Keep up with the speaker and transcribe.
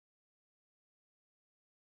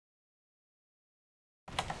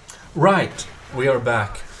Right, we are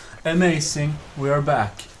back. Amazing, we are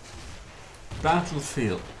back.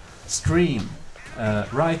 Battlefield, stream,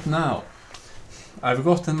 right now. I've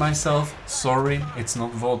gotten myself, sorry, it's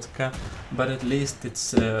not vodka, but at least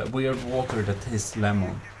it's weird water that tastes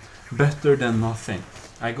lemon. Better than nothing.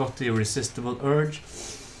 I got the irresistible urge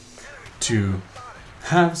to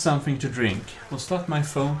have something to drink. Was that my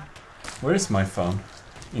phone? Where is my phone?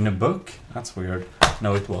 In a book? That's weird.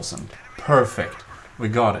 No, it wasn't. Perfect. We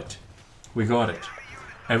got it. We got it.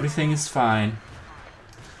 Everything is fine.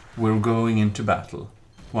 We're going into battle.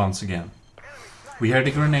 Once again. We hear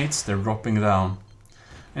the grenades. They're dropping down.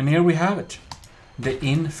 And here we have it. The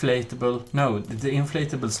inflatable... No, the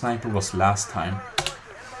inflatable sniper was last time.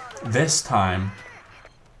 This time...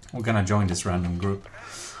 We're gonna join this random group.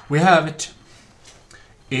 We have it.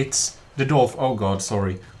 It's the Dolph... Oh god,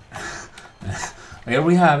 sorry. Here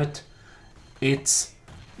we have it. It's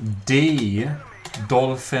the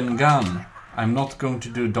dolphin gun. I'm not going to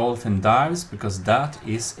do dolphin dives because that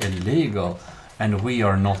is illegal. And we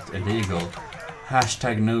are not illegal.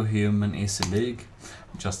 Hashtag no human is illegal.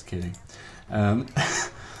 Just kidding.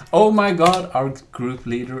 Oh my god, our group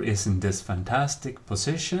leader is in this fantastic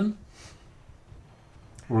position.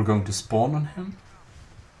 We're going to spawn on him.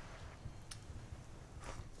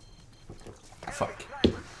 Fuck.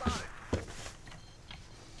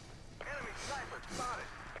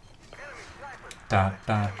 Da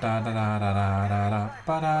da da da da da da da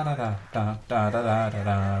ba da da da da da da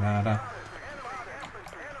da da da.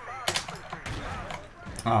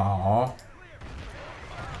 Aww.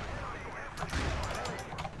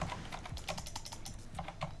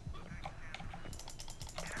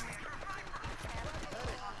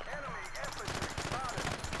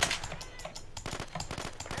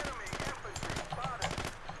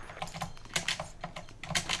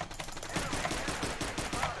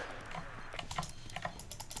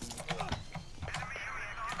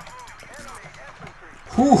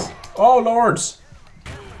 Whew. Oh lords!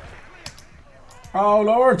 Oh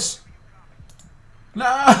lords!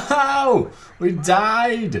 No! We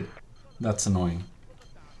died! That's annoying.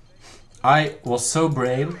 I was so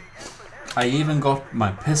brave. I even got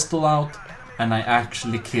my pistol out and I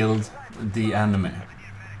actually killed the enemy.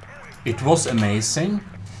 It was amazing.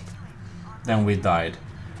 Then we died.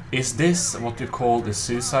 Is this what you call the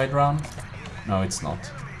suicide round? No, it's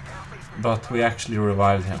not. But we actually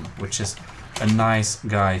revived him, which is a nice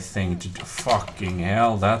guy thing to do. Fucking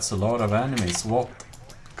hell, that's a lot of enemies. What?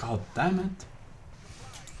 God damn it.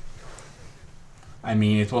 I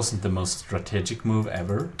mean, it wasn't the most strategic move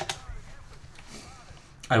ever.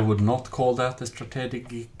 I would not call that a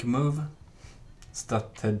strategic move.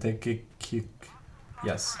 Strategic.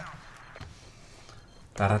 Yes.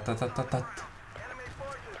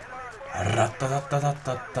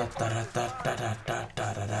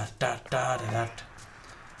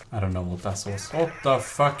 I don't know what that was. What the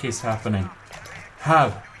fuck is happening?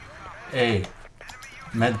 Have a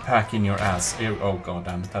med pack in your ass. Oh god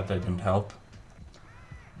damn it, that didn't help.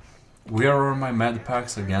 Where are my med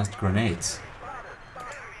packs against grenades?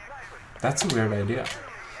 That's a weird idea.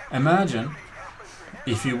 Imagine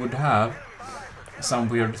if you would have some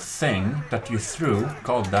weird thing that you threw.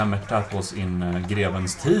 God damn it, that was in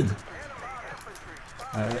Grevens tid.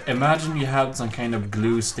 Imagine you had some kind of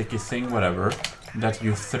glue sticky thing, whatever, that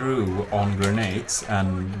you threw on grenades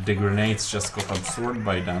and the grenades just got absorbed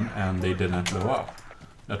by them and they didn't blow up.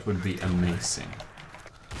 That would be amazing.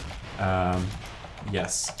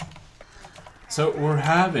 Yes. So we're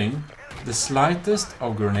having the slightest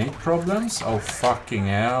of grenade problems. Oh fucking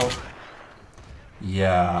hell.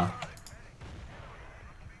 Yeah.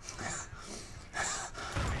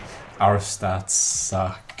 Our stats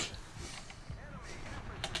suck.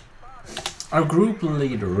 Our group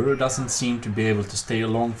leader doesn't seem to be able to stay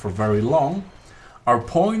along for very long. Our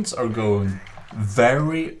points are going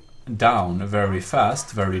very down, very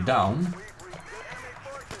fast, very down.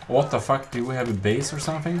 What the fuck, do we have a base or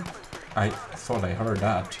something? I thought I heard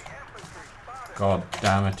that. God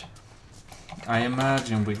damn it. I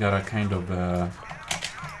imagine we got a kind of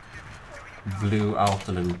blew out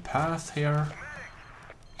a little path here.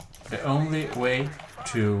 The only way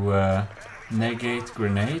to negate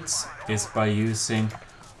grenades is by using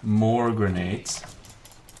more grenades.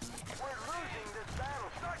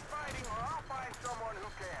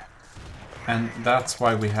 And that's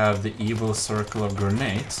why we have the evil circle of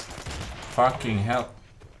grenades. Fucking hell.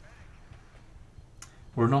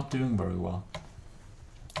 We're not doing very well.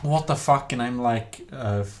 What the fuck, and I'm like...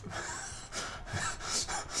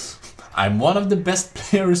 I'm one of the best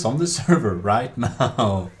players on the server right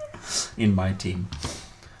now. In my team.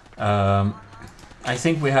 I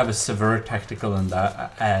think we have a severe tactical and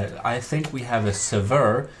I think we have a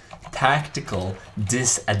severe tactical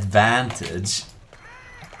disadvantage.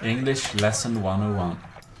 English lesson 101.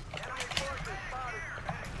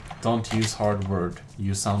 Don't use hard word.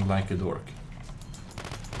 You sound like a dork.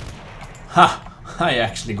 Ha! I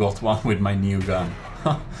actually got one with my new gun.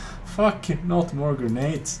 Fuck, not more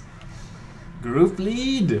grenades. Group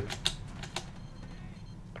lead.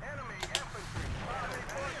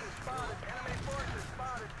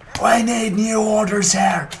 I need new orders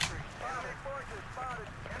here.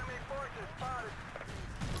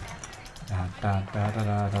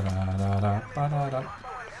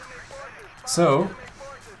 So,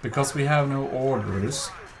 because we have no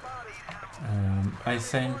orders, I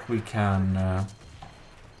think we can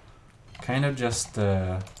kind of just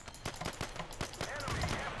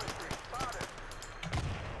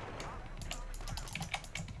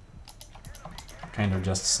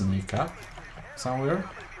sneak up somewhere.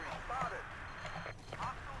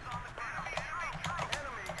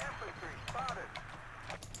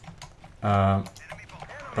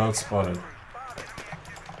 Boat spotted.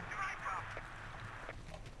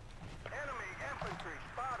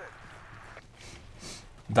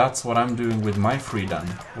 That's what I'm doing with my freedom.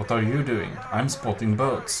 What are you doing? I'm spotting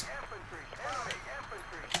boats.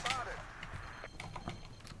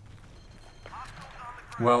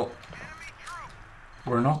 Well,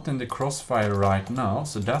 we're not in the crossfire right now,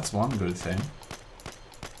 so that's one good thing.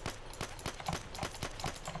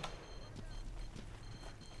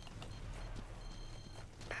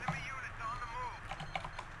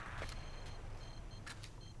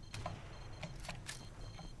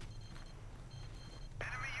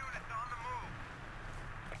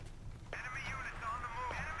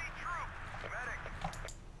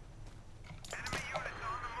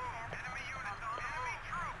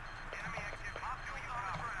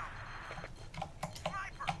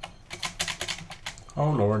 Oh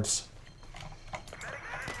lords.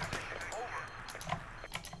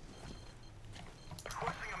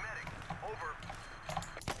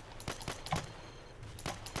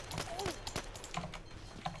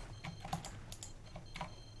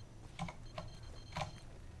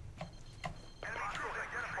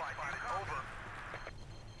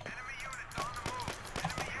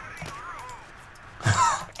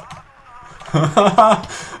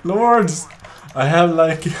 Lords, I have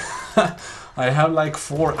like I have like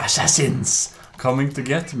 4 assassins coming to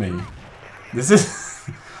get me. This is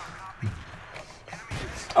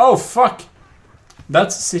oh fuck.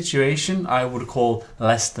 That's a situation I would call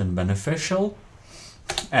less than beneficial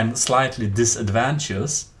and slightly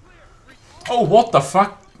disadvantageous. Oh, what the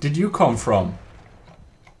fuck did you come from?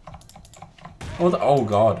 Oh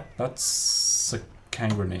god, that's a can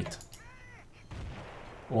grenade.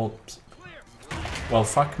 Well,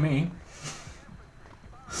 fuck me.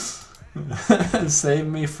 Save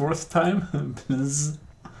me 4th time, please.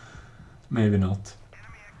 Maybe not.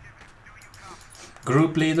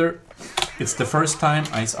 Group leader. It's the first time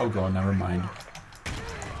I... Oh god, never mind.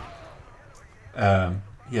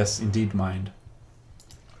 Yes, indeed mind.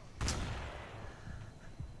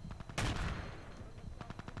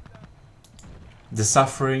 The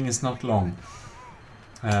suffering is not long.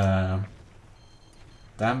 Damn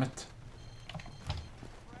it.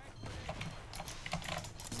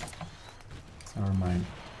 Never mind.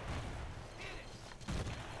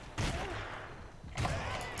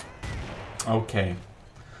 Okay.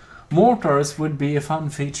 Mortars would be a fun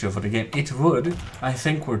feature for the game. It would. I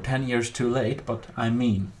think we're 10 years too late, but I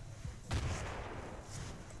mean...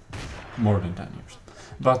 more than 10 years.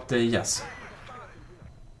 But yes.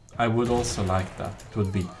 I would also like that. It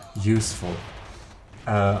would be useful.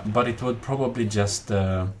 But it would probably just...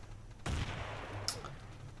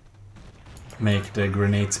 make the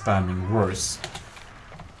grenade spamming worse.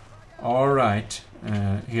 Alright,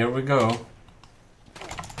 here we go.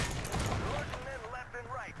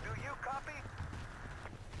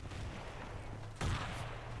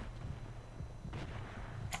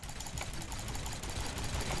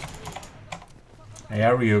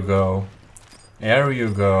 There you go. There you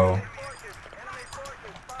go.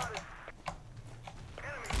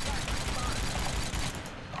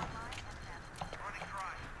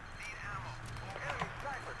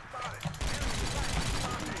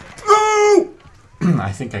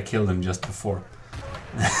 I think I killed him just before.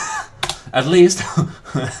 At least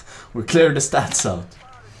we cleared the stats out.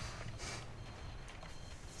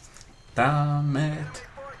 Damn it.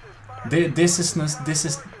 This is...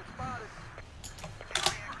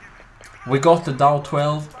 We got the Dow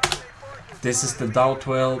 12. This is the Dow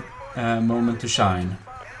 12 moment to shine.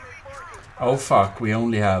 Oh fuck, we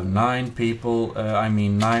only have 9 people, I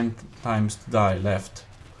mean 9 times to die left.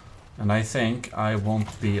 And I think I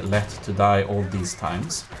won't be let to die all these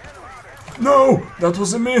times. No! That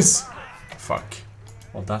was a miss! Fuck.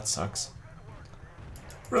 Well, that sucks.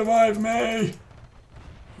 Revive me!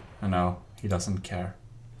 No, he doesn't care.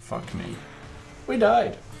 Fuck me. We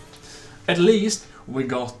died. At least we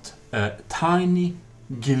got a tiny,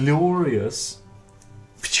 glorious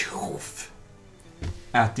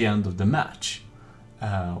at the end of the match,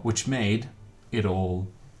 which made it all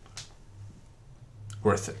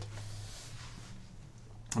worth it.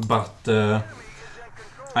 But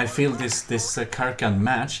I feel this Karkand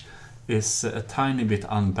match is a tiny bit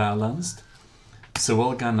unbalanced, so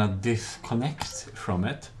we're gonna disconnect from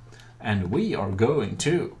it, and we are going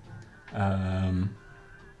to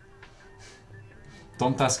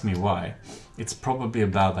don't ask me why. It's probably a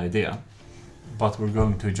bad idea, but we're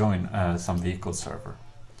going to join some vehicle server.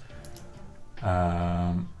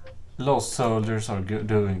 Lost soldiers are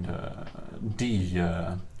doing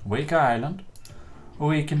the Wake Island.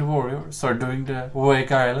 Weekend warriors are doing the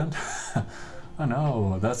Wake Island. Oh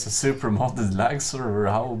no, that's a super modded lag server.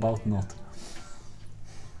 How about not?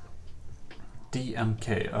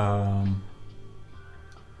 DMK.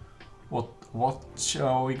 What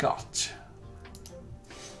shall we got?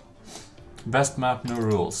 Best map, no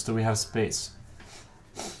rules. Do we have space?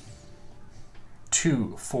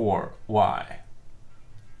 2, 4, Y.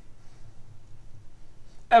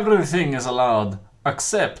 Everything is allowed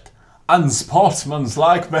except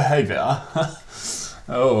unsportsmanlike behavior.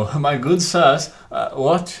 Oh, my good sirs,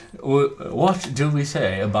 what do we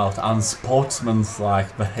say about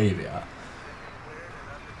unsportsmanlike behavior?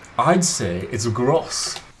 I'd say it's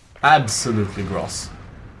gross. Absolutely gross.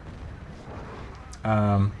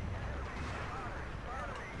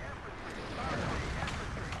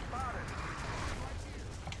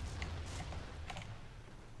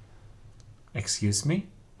 Excuse me?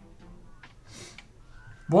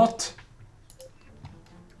 What?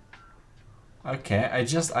 Okay, I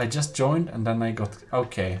just joined and then I got...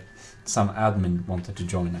 Okay, some admin wanted to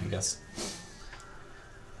join, I guess.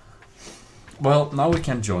 Well, now we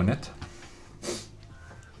can join it.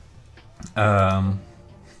 Well,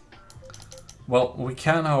 we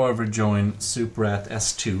can, however, join Super at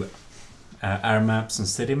S2 air maps and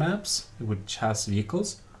city maps, which has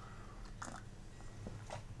vehicles.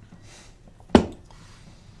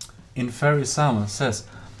 In Ferry Salmon says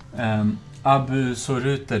Abu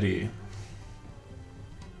Sorutari.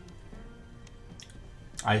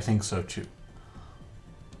 I think so too.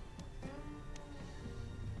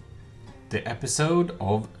 The episode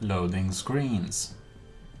of loading screens.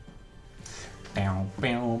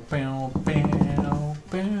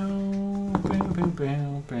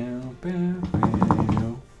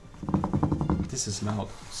 This is loud,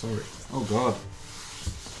 sorry. Oh god.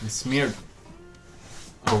 I smeared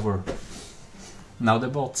over. Now the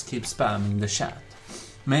bots keep spamming the chat.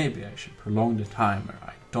 Maybe I should prolong the timer,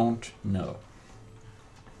 I don't know.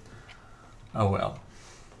 Oh well.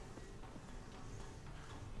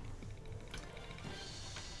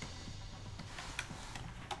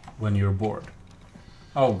 When you're bored.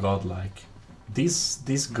 Oh god, like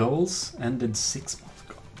these goals ended 6 months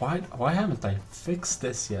ago. Why haven't I fixed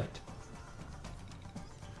this yet?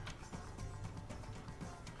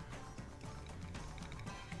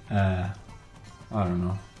 I don't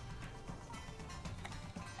know.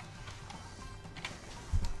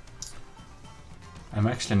 I'm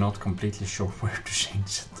actually not completely sure where to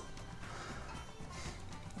change it.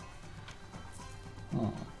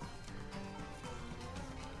 Oh.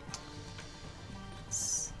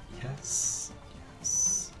 Yes.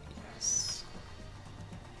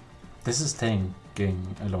 This is taking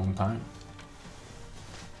a long time.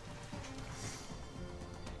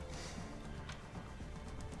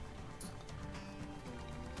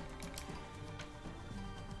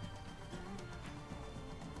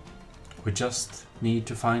 We just need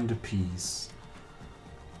to find the peace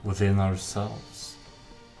within ourselves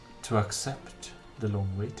to accept the long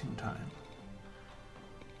waiting time.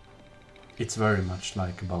 It's very much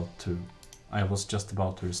like I was just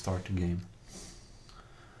about to restart the game.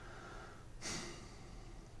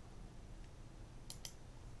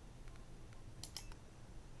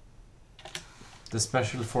 The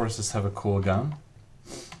special forces have a cool gun,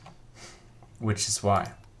 which is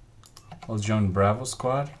why. I'll join Bravo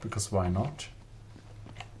Squad, because why not?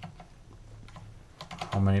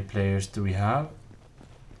 How many players do we have?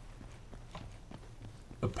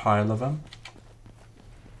 A pile of them.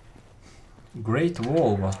 Great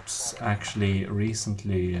Wall was actually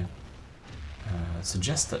recently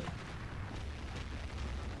suggested.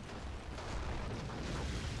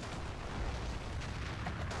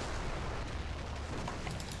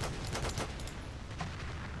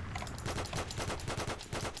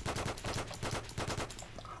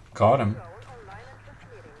 Got him.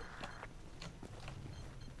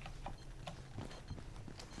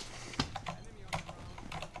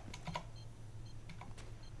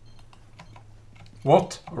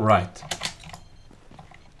 What? Right.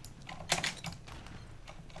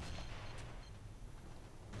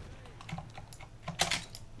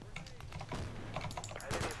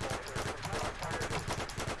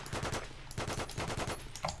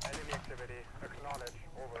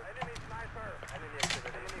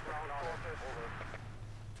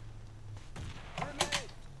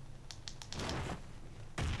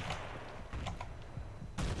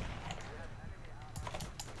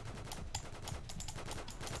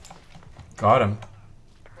 Got him.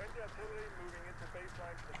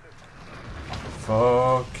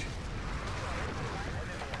 Fuck.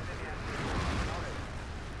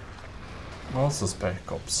 Also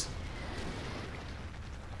spec ops.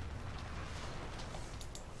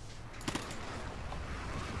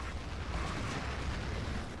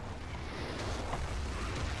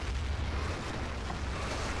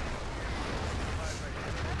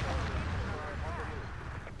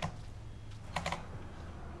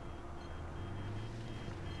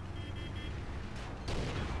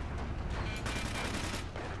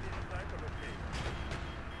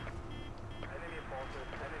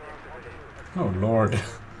 Oh lord.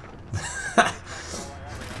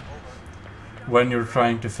 When you're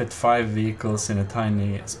trying to fit 5 vehicles in a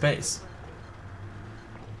tiny space.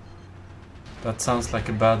 That sounds like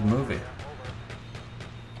a bad movie.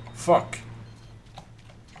 Fuck.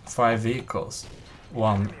 5 vehicles.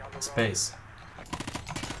 1 space.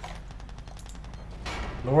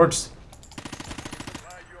 Lords.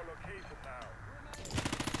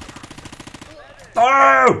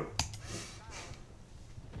 Oh!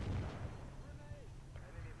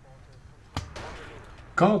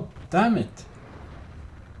 God damn it.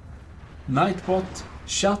 Nightbot,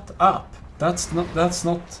 shut up. That's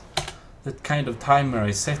not the kind of timer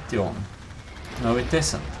I set you on. No, it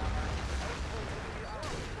isn't.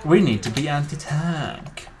 We need to be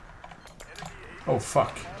anti-tank. Oh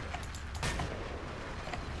fuck.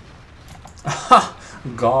 Aha!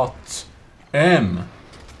 Got him.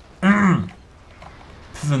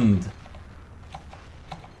 Pfund.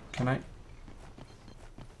 Can I?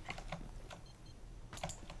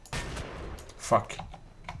 Fuck.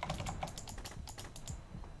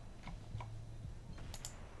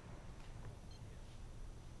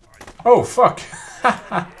 Oh fuck.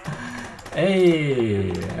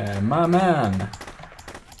 Hey, my man.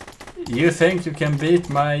 You think you can beat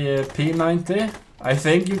my P90? I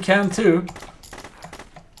think you can too.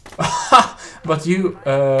 But you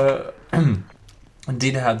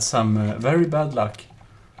did had some very bad luck.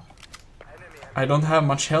 I don't have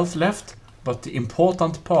much health left, but the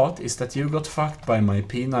important part is that you got fucked by my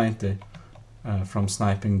P90 from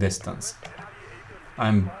sniping distance.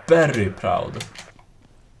 I'm very proud.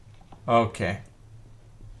 Okay.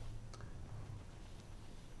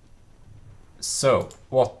 So,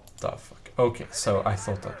 what the fuck? Okay, so I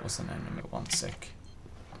thought that was an enemy. 1 sec.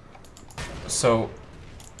 So,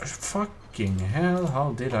 fucking hell,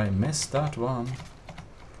 how did I miss that one?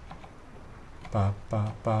 Ba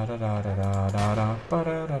ba ba da da da da da da ba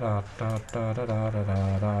da da da da da da da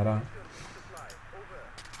da da da.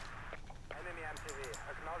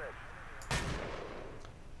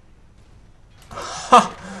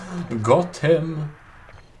 Ha! Got him.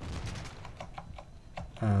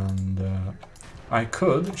 And I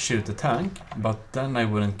could shoot the tank, but then I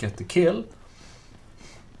wouldn't get the kill.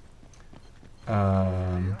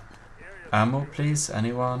 Ammo, please,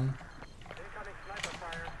 anyone?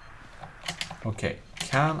 Okay,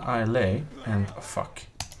 can I lay? And fuck,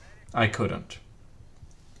 I couldn't.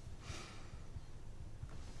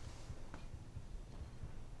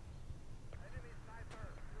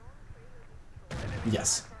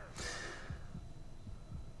 Yes.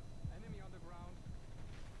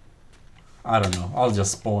 I don't know, I'll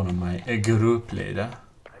just spawn on my group leader.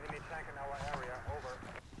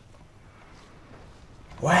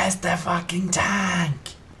 Where's the fucking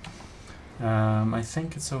tank? I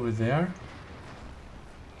think it's over there.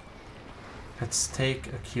 Let's take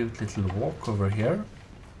a cute little walk over here.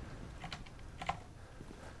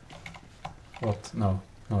 What? No,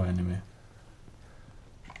 no enemy.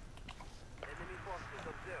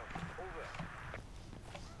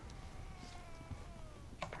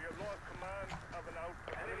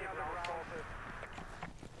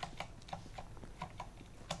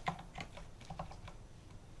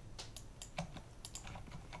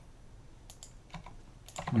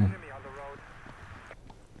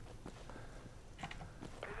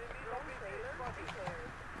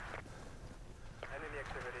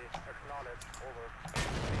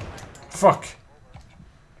 fuck.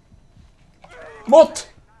 What?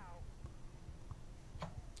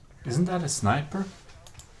 Isn't that a sniper?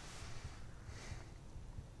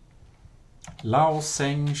 Lao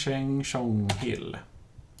Seng Sheng Shong Hill.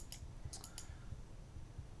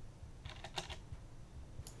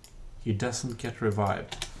 He doesn't get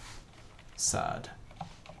revived. Sad.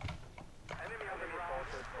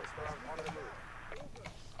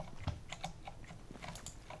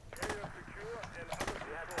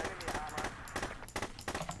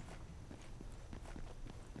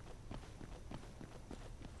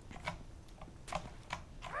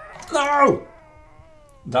 No!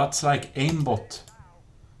 That's like aimbot.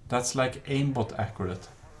 That's like aimbot accurate.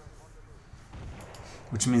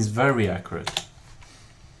 Which means very accurate.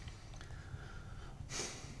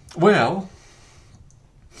 Well,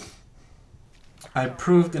 I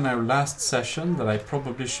proved in our last session that I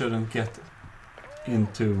probably shouldn't get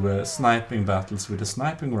into sniping battles with a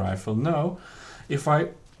sniping rifle. No, if I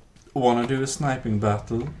want to do a sniping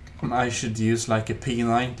battle, I should use like a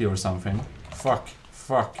P90 or something. Fuck,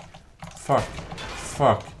 fuck, fuck,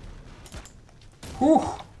 fuck. Whew!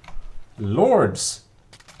 Lords!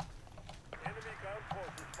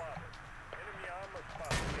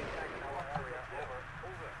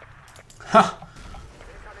 Ha!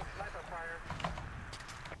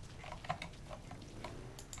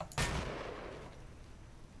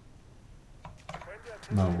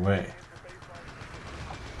 No way.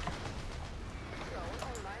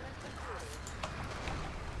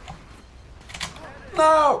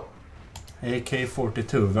 No!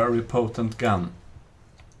 AK-42, very potent gun.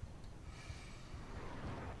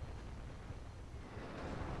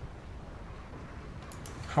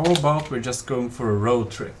 How about we're just going for a road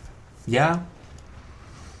trip? Yeah?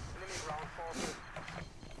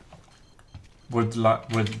 With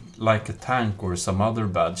like a tank or some other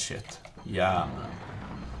bad shit. Yeah, man.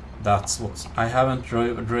 That's what... I haven't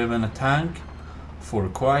driven a tank for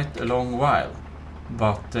quite a long while.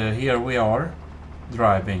 But here we are,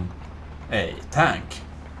 driving a tank.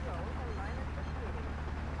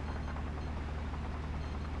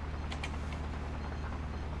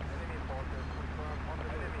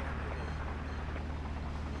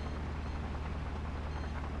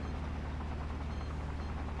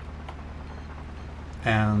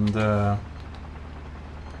 And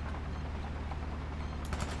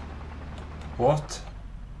what?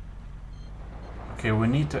 Okay, we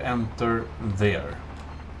need to enter there.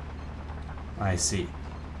 I see.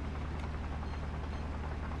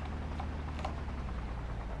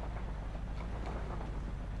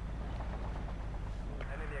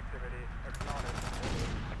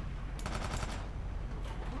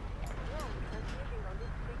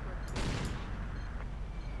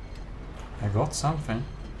 I got something.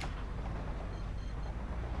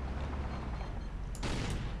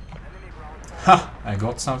 Ha! I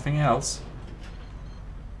got something else.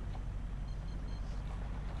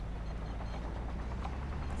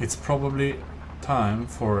 It's probably time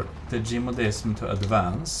for the Gmodism to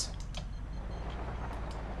advance.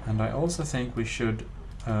 And I also think we should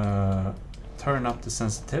turn up the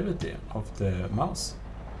sensitivity of the mouse.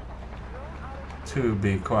 To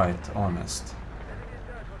be quite honest.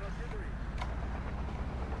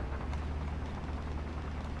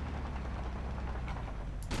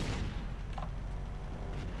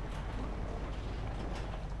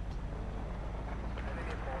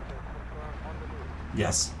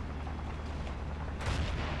 Yes.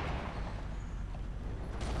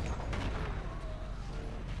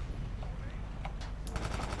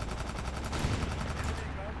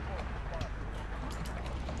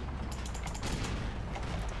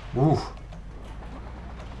 Ooh.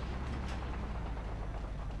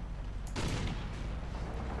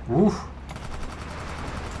 Ooh.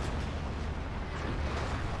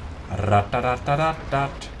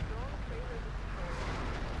 Rat-a-rat-a-rat-rat.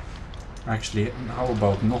 Actually, how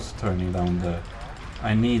about not turning down the...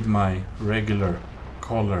 I need my regular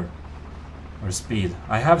color or speed.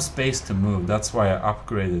 I have space to move, that's why I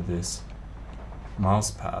upgraded this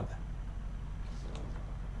mouse pad.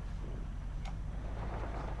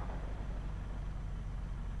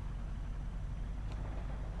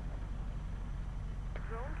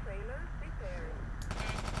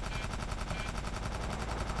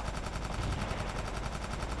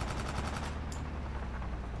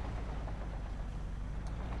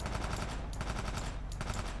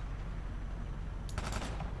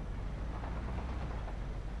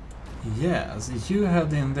 Yes, you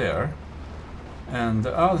head in there, and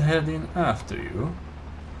I'll head in after you,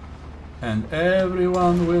 and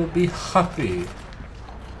everyone will be happy.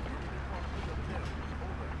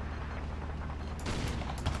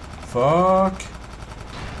 Fuck.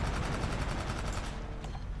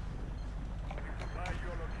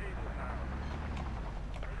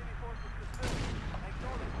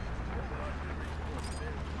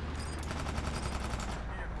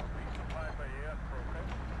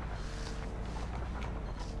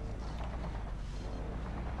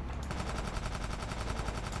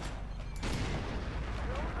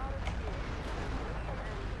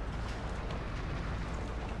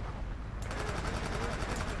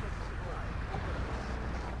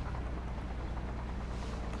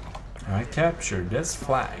 I captured this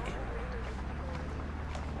flag.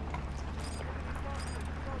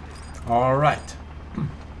 All right.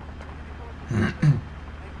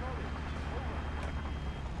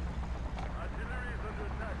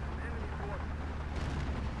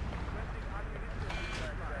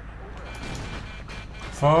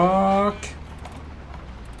 Fuck.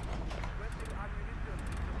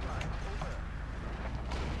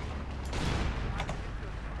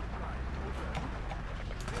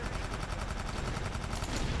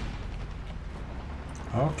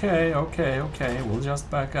 Okay. We'll just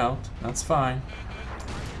back out. That's fine.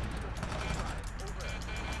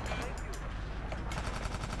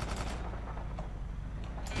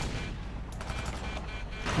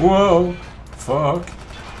 Whoa! Fuck.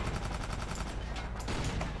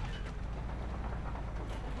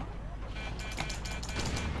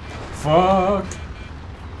 Fuck.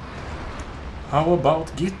 How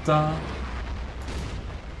about Gitta?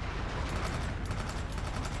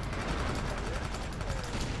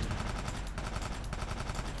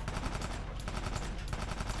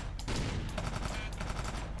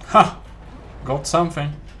 Ha! Got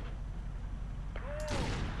something.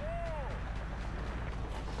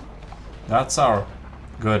 That's our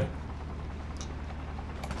good.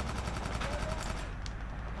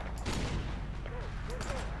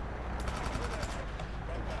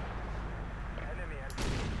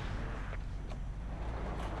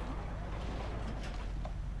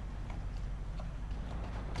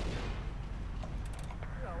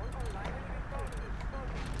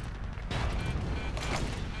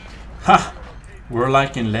 Ha! We're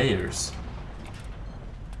like in layers.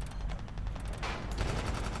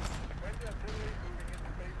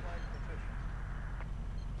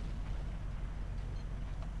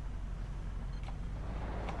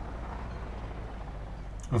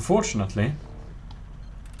 Unfortunately,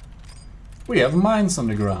 we have mines on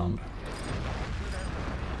the ground.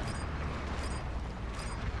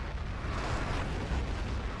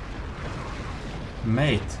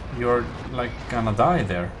 Mate, you're like gonna die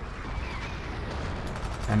there.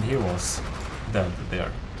 And he was dead there.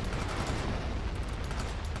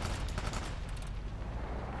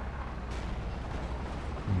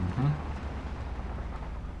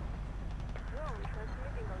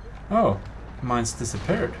 Oh, mine's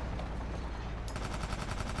disappeared.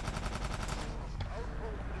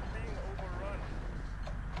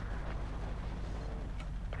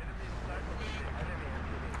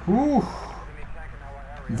 Ooh.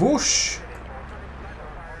 Whoosh.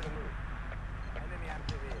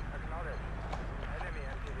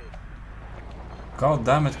 God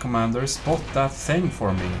damn it, Commander, spot that thing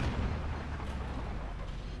for me.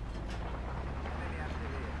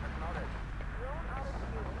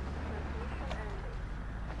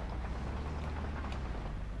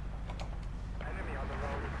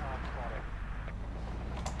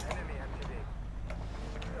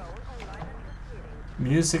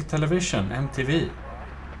 Music, television, MTV.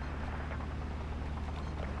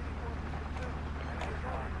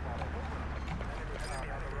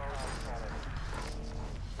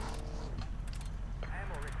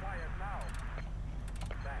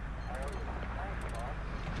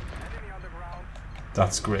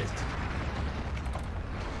 That's great.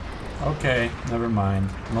 Okay, never mind.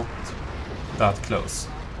 Not that close.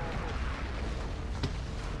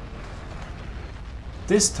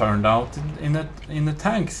 This turned out in a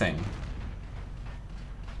tank thing.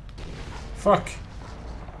 Fuck.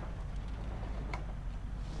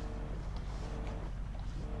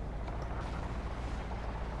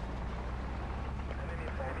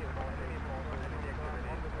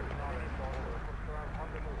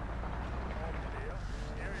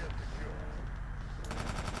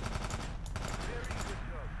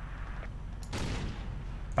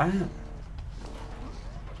 Bam.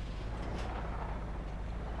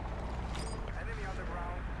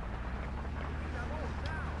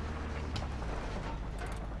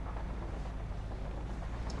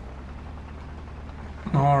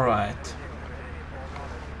 All right.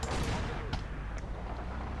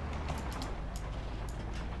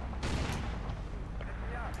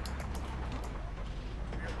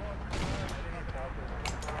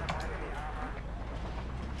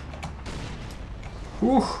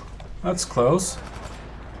 Whew, that's close.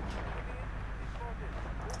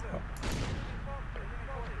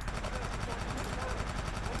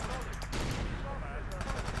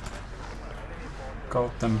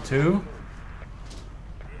 Got them too.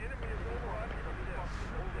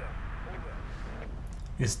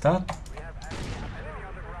 Is that...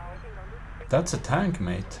 That's a tank,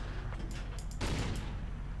 mate.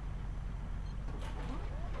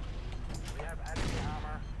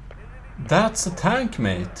 That's a tank,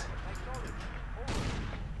 mate.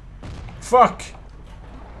 fuck!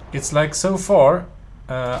 It's like so far,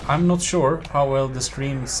 I'm not sure how well the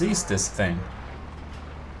stream sees this thing.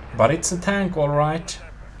 But it's a tank, alright.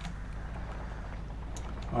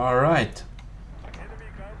 Alright.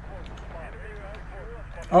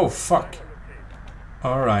 Oh, fuck.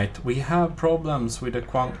 Alright, we have problems with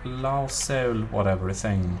the Lao Seul whatever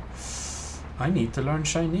thing. I need to learn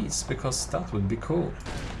Chinese, because that would be cool.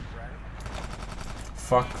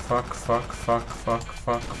 Fuck, fuck, fuck, fuck, fuck,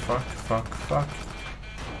 fuck, fuck, fuck, fuck.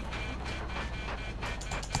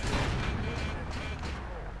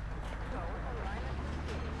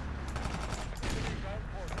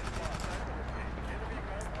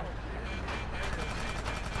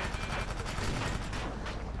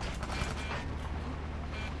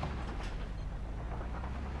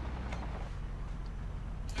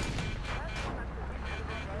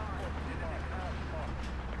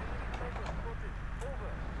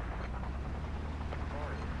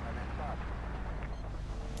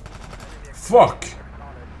 Fuck!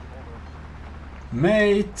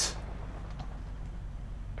 Mate!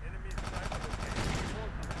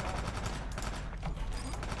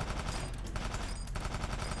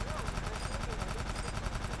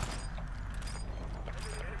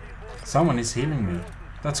 Someone is healing me.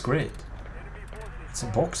 That's great. It's a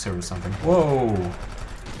boxer or something. Whoa!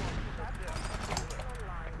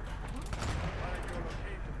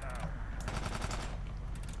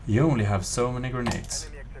 You only have so many grenades.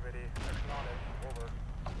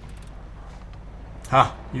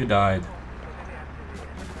 Ha! You died.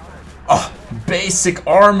 Oh! Basic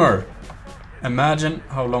armor! Imagine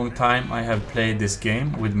how long time I have played this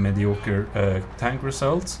game with mediocre tank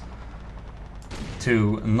results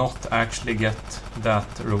to not actually get that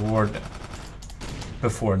reward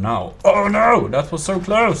before now. Oh no! That was so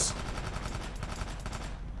close!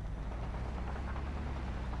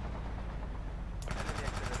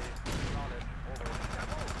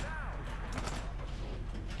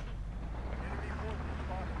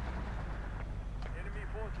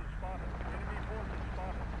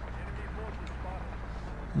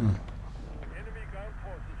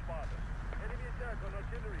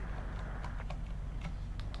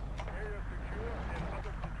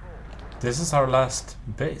 This is our last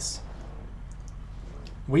base.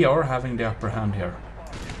 We are having the upper hand here.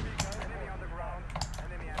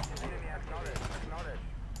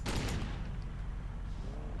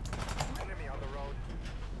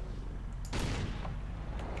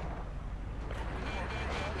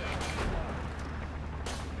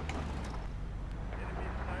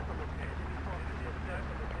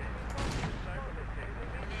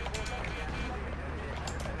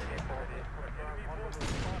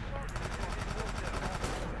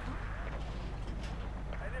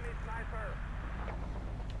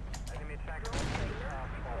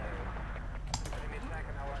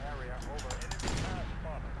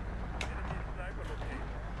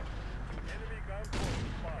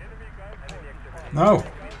 No!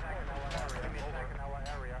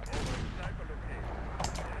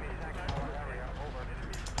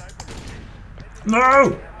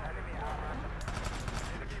 No!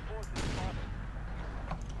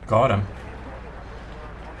 Got him.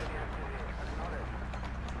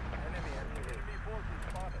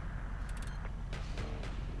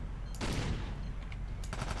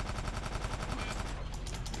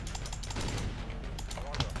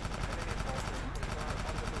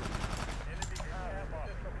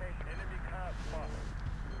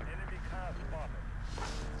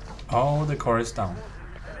 Oh, the car is down.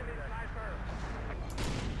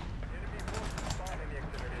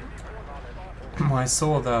 I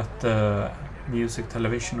saw that music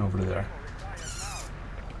television over there.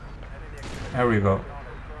 There we go.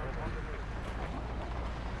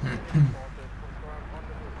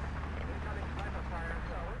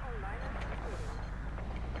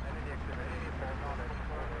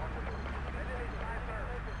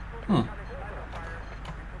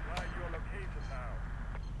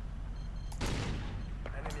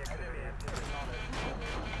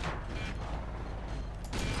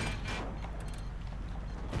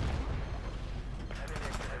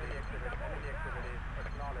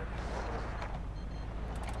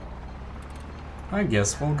 I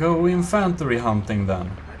guess we'll go infantry hunting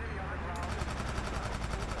then.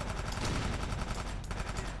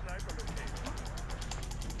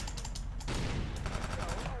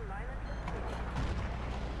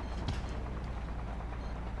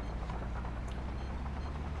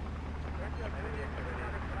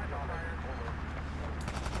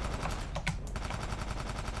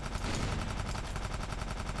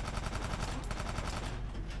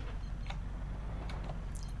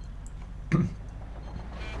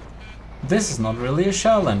 This is not really a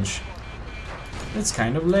challenge. It's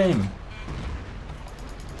kind of lame.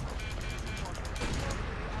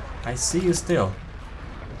 I see you still.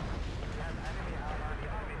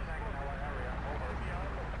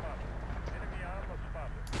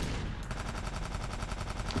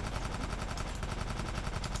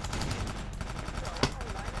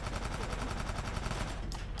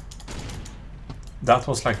 That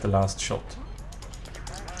was like the last shot.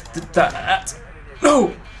 That...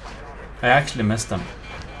 No! I actually missed them.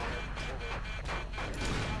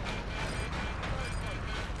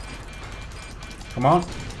 Come on.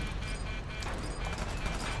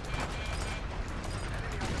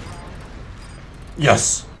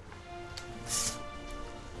 Yes!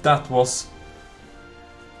 That was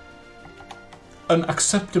an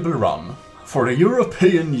acceptable run for the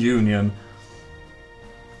European Union.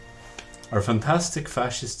 Our fantastic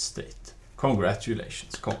fascist state.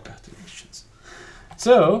 Congratulations, congratulations.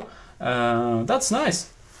 So, that's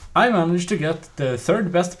nice. I managed to get the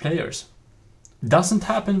third best players. Doesn't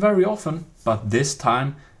happen very often, but this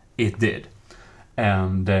time it did.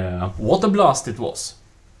 And what a blast it was.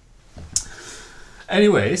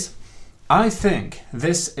 Anyways, I think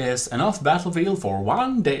this is enough Battlefield for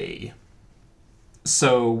one day.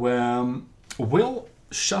 So, we'll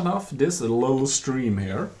shut off this little stream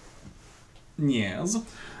here. Yes,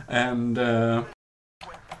 and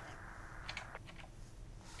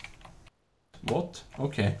what?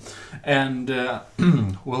 Okay, and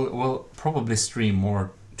we'll probably stream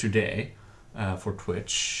more today for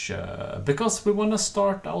Twitch because we want to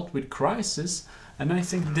start out with Crisis, and I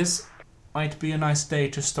think this might be a nice day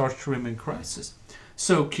to start streaming Crisis.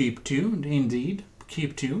 So keep tuned, indeed.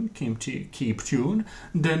 Keep tuned. Keep tuned.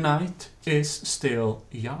 The night is still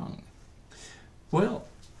young. Well.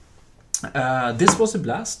 This was a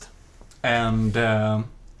blast, and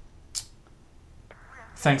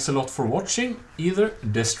thanks a lot for watching either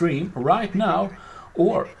the stream right now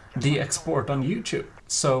or the export on YouTube.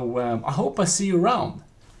 So I hope I see you around,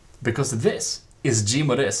 because this is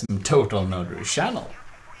Gmodism Total Nerdery Channel.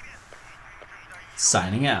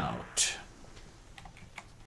 Signing out.